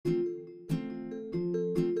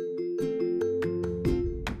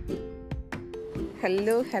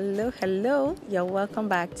Hello, hello, hello. You're welcome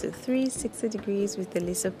back to 360 Degrees with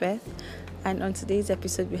Elizabeth. And on today's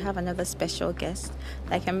episode, we have another special guest.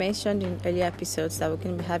 Like I mentioned in earlier episodes, that we're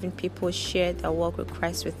going to be having people share their walk with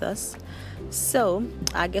Christ with us. So,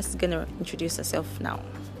 our guest is going to introduce herself now.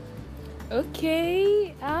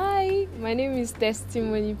 Okay, hi, my name is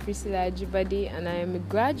Testimony Priscilla Ajibade and I am a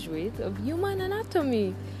graduate of Human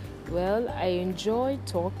Anatomy. Well, I enjoy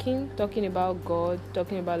talking about God,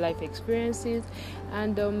 talking about life experiences,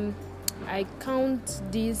 and I count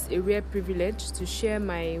this a rare privilege to share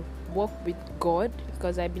my work with God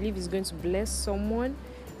because I believe it's going to bless someone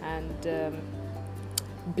and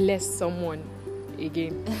bless someone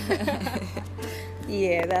again.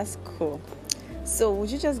 Yeah, that's cool. So would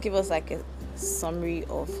you just give us like a summary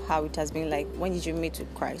of how it has been like? When did you meet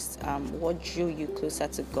with Christ? What drew you closer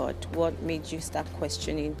to God? What made you start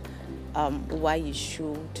questioning why you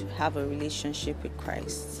should have a relationship with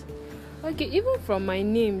Christ? Okay, even from my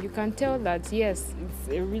name, you can tell that yes,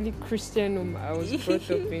 it's a really Christian home I was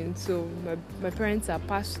brought up in. So my parents are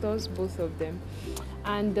pastors, both of them,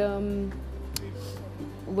 and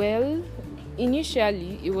well,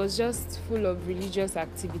 initially it was just full of religious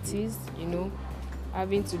activities,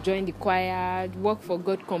 having to join the choir, work for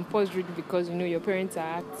God compulsory because your parents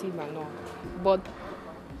are active and all.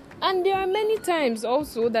 And there are many times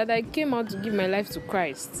also that I came out to give my life to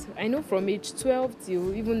Christ. I know from age 12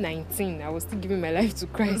 till even 19, I was still giving my life to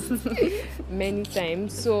Christ many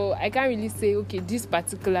times. So I can't really say, okay, this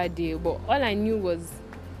particular day. But all I knew was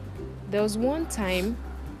there was one time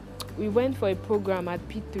we went for a program at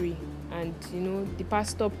P3. And, the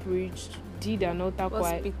pastor preached, did an altar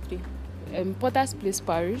choir. What's P3? Potter's Place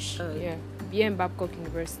Parish. Oh. Yeah. BM Babcock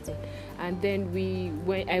University. And then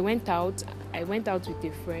I went out with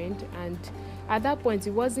a friend, and at that point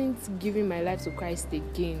it wasn't giving my life to Christ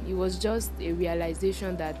again. It was just a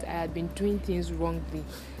realization that I had been doing things wrongly.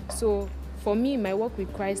 So for me, my walk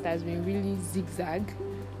with Christ has been really zigzag,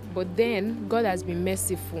 but then God has been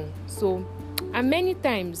merciful. So, and many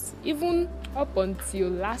times, even up until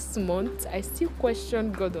last month, I still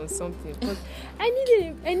questioned God on something because I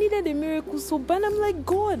needed a miracle so bad. I'm like,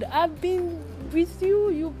 God, I've been with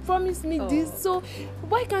you promised me this, so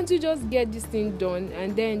why can't you just get this thing done?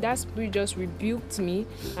 And then that spirit just rebuked me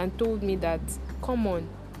and told me that, come on,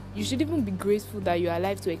 you should even be grateful that you're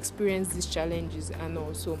alive to experience these challenges. And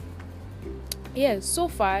also, so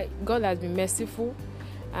far God has been merciful,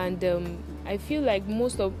 and I feel like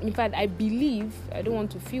I believe, I don't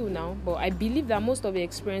want to feel now, but I believe that most of the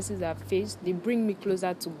experiences I've faced, they bring me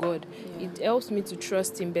closer to God. Yeah. It helps me to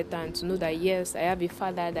trust Him better and to know that, yes, I have a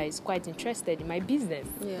Father that is quite interested in my business.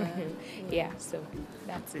 Yeah, so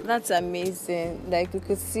that's it. That's amazing. Like, we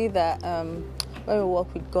could see that when we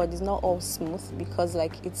work with God, it's not all smooth because,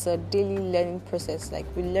 like, it's a daily learning process. Like,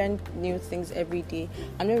 we learn new things every day.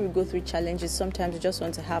 And when we go through challenges, sometimes we just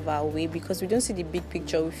want to have our way because we don't see the big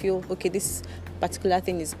picture. We feel, okay, this particular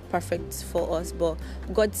thing is perfect for us, but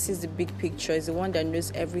God sees the big picture. He's the one that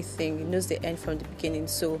knows everything. He knows the end from the beginning.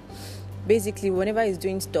 So basically, whenever He's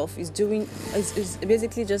doing stuff, He's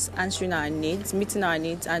basically just answering our needs, meeting our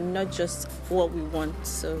needs, and not just what we want.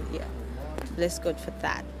 So yeah, bless God for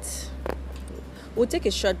that. We'll take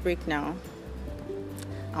a short break now,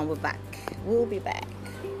 and we'll be back.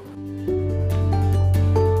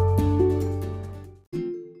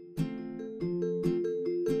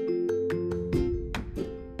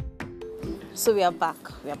 So we are back.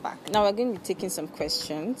 Now we're going to be taking some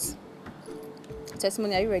questions.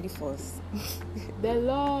 Testimony, are you ready for us? The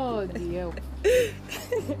Lord help.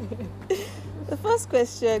 The first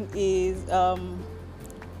question is,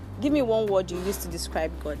 give me one word you use to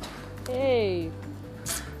describe God. Hey,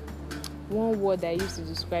 one word I used to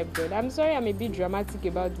describe God. I'm sorry I'm a bit dramatic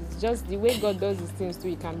about this. Just the way God does his things too,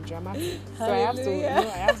 he can be dramatic. So I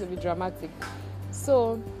have to be dramatic.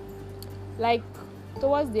 So, like,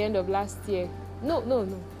 towards the end of last year,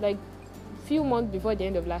 like few months before the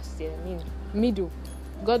end of last year, middle,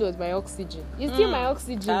 God was my oxygen. He's still my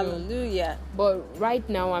oxygen. Hallelujah. But right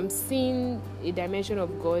now I'm seeing a dimension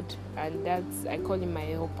of God, and I call Him my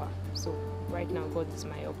helper. So right now God is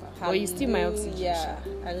my helper. Hallelujah. But He's still my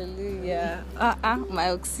oxygen. Hallelujah. My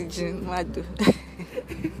oxygen.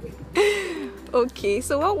 Okay,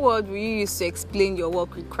 so what word will you use to explain your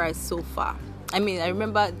walk with Christ so far? I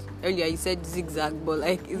remember earlier you said zigzag, but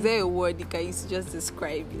like, is there a word you can use to just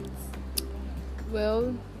describe it?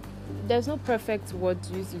 Well, there's no perfect word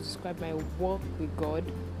to use to describe my walk with God,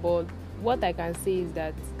 but what I can say is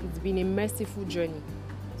that it's been a merciful journey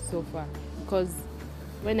so far. Because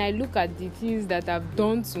when I look at the things that I've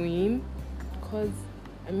done to Him, because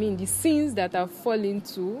the sins that I've fallen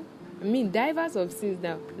into, diverse of sins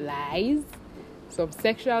now, lies, some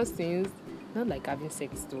sexual sins. Not like having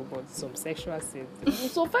sex though, but some sexual sins.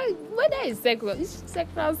 So far, whether it's sexual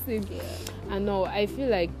sin. Yeah. And no, I feel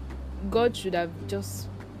like God should have just,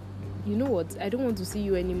 you know what, I don't want to see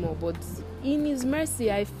you anymore, but in his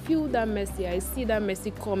mercy, I feel that mercy, I see that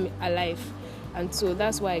mercy come alive. And so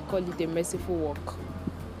that's why I call it a merciful walk.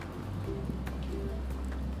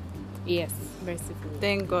 Yes, merciful.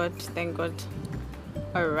 Thank God.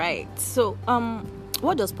 All right. So,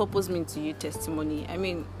 what does purpose mean to you, testimony? I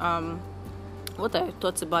mean, what are your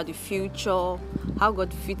thoughts about the future, how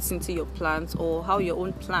God fits into your plans, or how your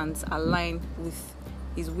own plans align with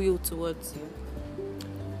his will towards you?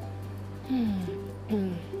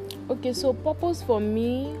 Okay, so purpose for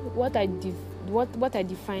me, what I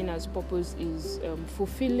define as purpose is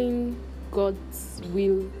fulfilling God's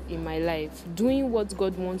will in my life, doing what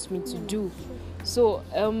God wants me to do. So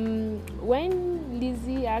when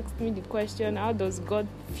Lizzie asked me the question, how do I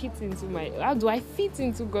fit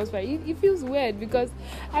into God's life? It feels weird because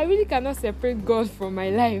I really cannot separate God from my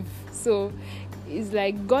life. So it's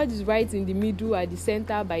like God is right in the middle, at the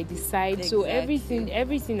center, by the side. Exactly. So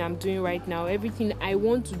everything I'm doing right now, everything I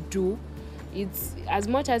want to do, it's as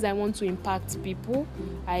much as I want to impact people,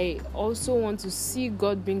 I also want to see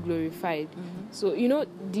God being glorified. So,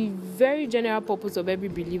 the very general purpose of every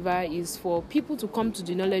believer is for people to come to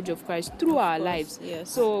the knowledge of Christ through our lives. Yes.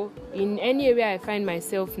 So, in any area I find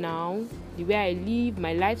myself now, the way I live,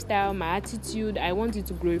 my lifestyle, my attitude, I want it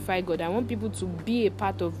to glorify God. I want people to be a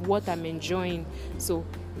part of what I'm enjoying. So,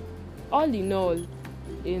 all in all,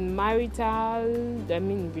 in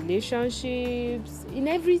relationships, in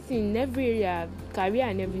everything, in every area, career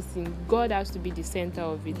and everything, God has to be the center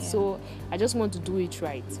of it. Yeah. So I just want to do it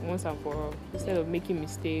right once and for all, instead of making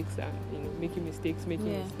mistakes and making mistakes.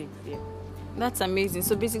 Yeah, that's amazing.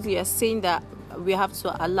 So basically, you're saying that we have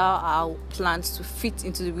to allow our plans to fit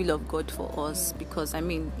into the will of God for us, because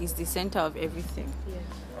it's the center of everything. Yeah.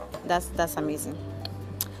 That's amazing.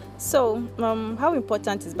 So, how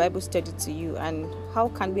important is Bible study to you, and how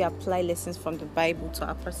can we apply lessons from the Bible to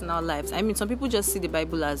our personal lives? Some people just see the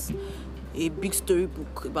Bible as a big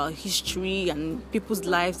storybook about history and people's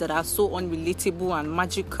lives that are so unrelatable and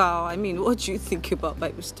magical. What do you think about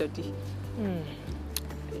Bible study?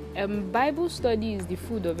 Bible study is the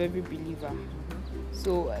food of every believer.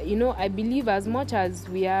 So, I believe as much as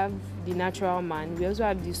we have the natural man, we also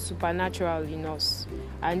have the supernatural in us.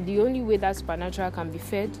 And the only way that supernatural can be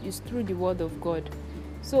fed is through the word of God.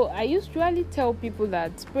 So I usually tell people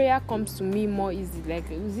that prayer comes to me more easy. Like,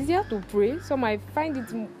 it's easier to pray. Some might find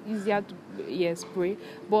it easier to, pray.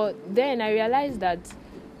 But then I realized that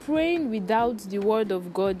praying without the word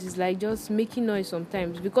of God is like just making noise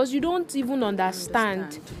sometimes, because you don't even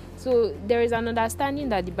understand. So there is an understanding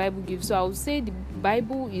that the Bible gives. So I would say the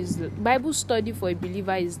Bible study for a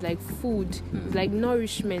believer is like food. It's like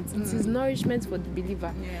nourishment. It is nourishment for the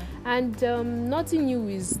believer. Yeah. And nothing new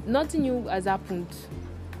has happened.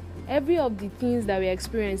 Every of the things that we're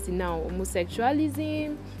experiencing now,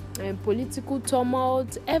 homosexualism, political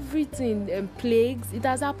tumult, everything, plagues, it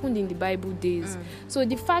has happened in the Bible days. So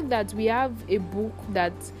the fact that we have a book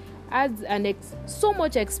that has so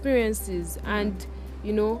much experiences and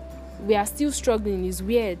we are still struggling is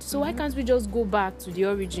weird. So why can't we just go back to the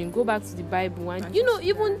origin, go back to the Bible? And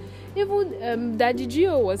even Daddy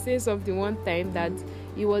Gio was saying something one time that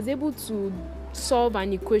he was able to solve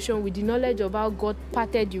an equation with the knowledge of how God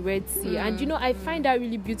parted the Red Sea. And I find that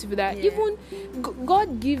really beautiful, that even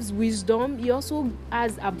God gives wisdom, he also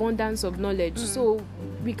has abundance of knowledge. So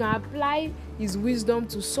we can apply his wisdom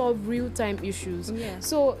to solve real-time issues.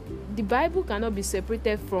 So the Bible cannot be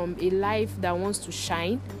separated from a life that wants to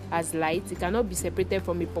shine as light. It cannot be separated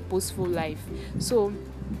from a purposeful life. So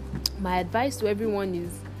my advice to everyone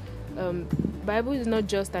is, Bible is not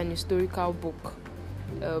just an historical book.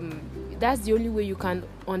 That's the only way you can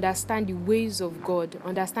understand the ways of God,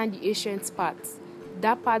 understand the ancient parts.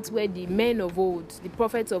 That part where the men of old, the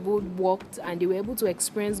prophets of old walked, and they were able to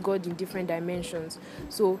experience God in different dimensions.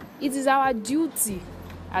 So it is our duty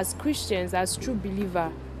as Christians, as true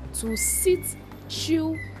believer, to sit,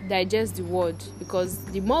 chew, digest the word, because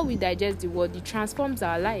the more we digest the word, it transforms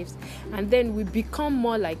our lives, and then we become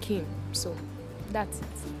more like him. So that's it.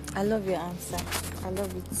 I love your answer. I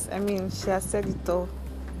love it. She has said it all.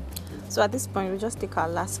 So at this point, we'll just take our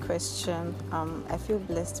last question. I feel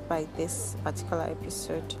blessed by this particular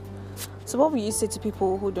episode. So what will you say to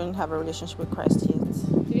people who don't have a relationship with Christ yet?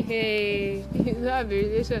 Hey, you don't have a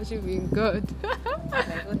relationship with God.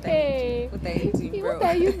 What are you doing, bro? What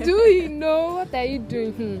are you doing? No, what are you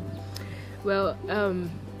doing? Well,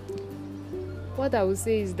 what I would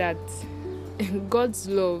say is that God's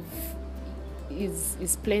love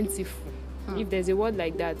is plentiful. If there's a word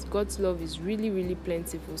like that, God's love is really, really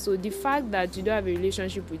plentiful. So the fact that you don't have a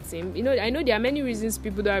relationship with him, I know there are many reasons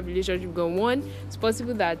people don't have a relationship with God. One, it's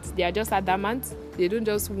possible that they are just adamant. They don't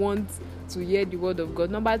just want to hear the word of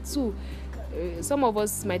God. Number two, some of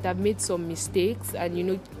us might have made some mistakes,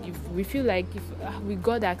 and if we feel like if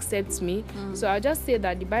God accepts me. So I'll just say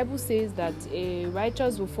that the Bible says that a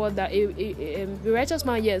righteous will fall down, a righteous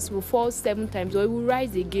man, yes, will fall 7 times, or he will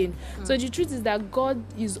rise again. So the truth is that God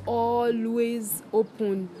is always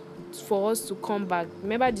open for us to come back.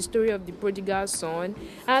 Remember the story of the prodigal son,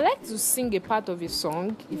 and I like to sing a part of a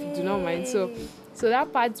song, if you do not mind. So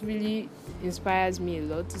that part really inspires me a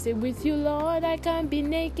lot, to say, with you, Lord, I can be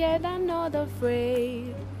naked and not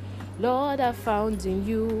afraid. Lord, I found in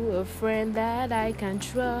you a friend that I can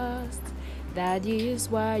trust. That is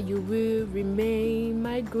why you will remain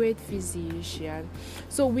my great physician.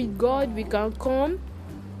 So with God, we can come,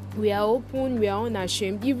 we are open, we are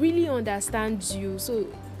unashamed. He really understands you. So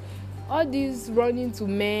all this running to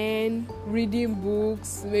men, reading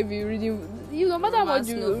books, maybe reading, no matter what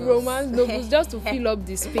romance novels, just to fill up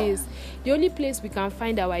the space. The only place we can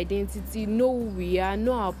find our identity, know who we are,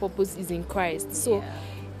 know our purpose is in Christ. So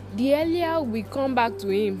the earlier we come back to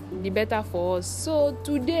him, the better for us. So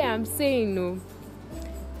today I'm saying,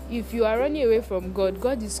 if you are running away from God,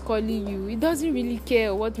 God is calling you. He doesn't really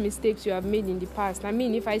care what mistakes you have made in the past. I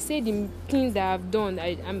mean, if I say the things that I've done,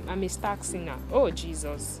 I'm a stark sinner. Oh,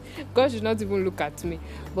 Jesus. God should not even look at me.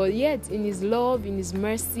 But yet, in his love, in his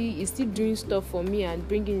mercy, he's still doing stuff for me and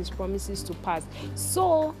bringing his promises to pass.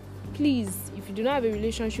 So, please, if you do not have a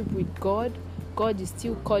relationship with God, God is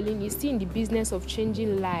still calling. He's still in the business of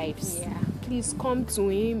changing lives. Yeah. Please come to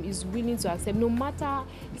him. He's willing to accept. No matter,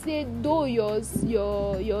 say, though your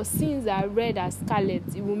sins are red as scarlet,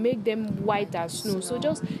 it will make them white as snow. So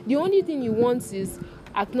just the only thing he wants is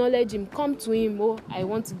acknowledge him. Come to him. Oh, I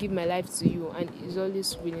want to give my life to you, and he's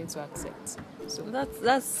always willing to accept. So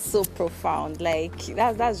that's so profound. Like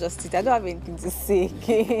that's just it. I don't have anything to say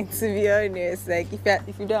again, to be honest. Like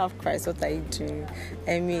if you don't have Christ, what are you doing?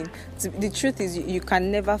 I mean, the truth is you can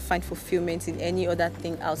never find fulfillment in any other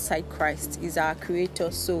thing outside Christ. He's our creator.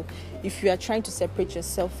 So if you are trying to separate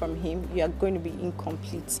yourself from him, you are going to be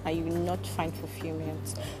incomplete and you will not find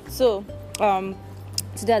fulfillment. So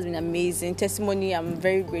today has been amazing testimony. I'm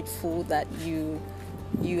very grateful that you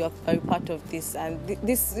are a part of this, and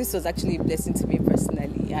this was actually a blessing to me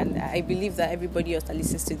personally, and I believe that everybody else that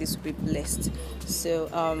listens to this will be blessed. So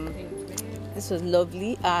this was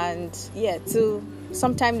lovely, and till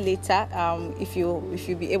sometime later, if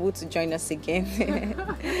you be able to join us again.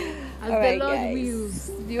 As the Lord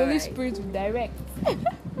wills, the Holy Spirit will direct.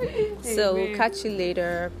 So we'll catch you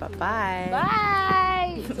later. Bye.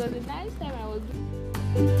 Bye. It was a nice time. I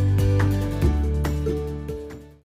was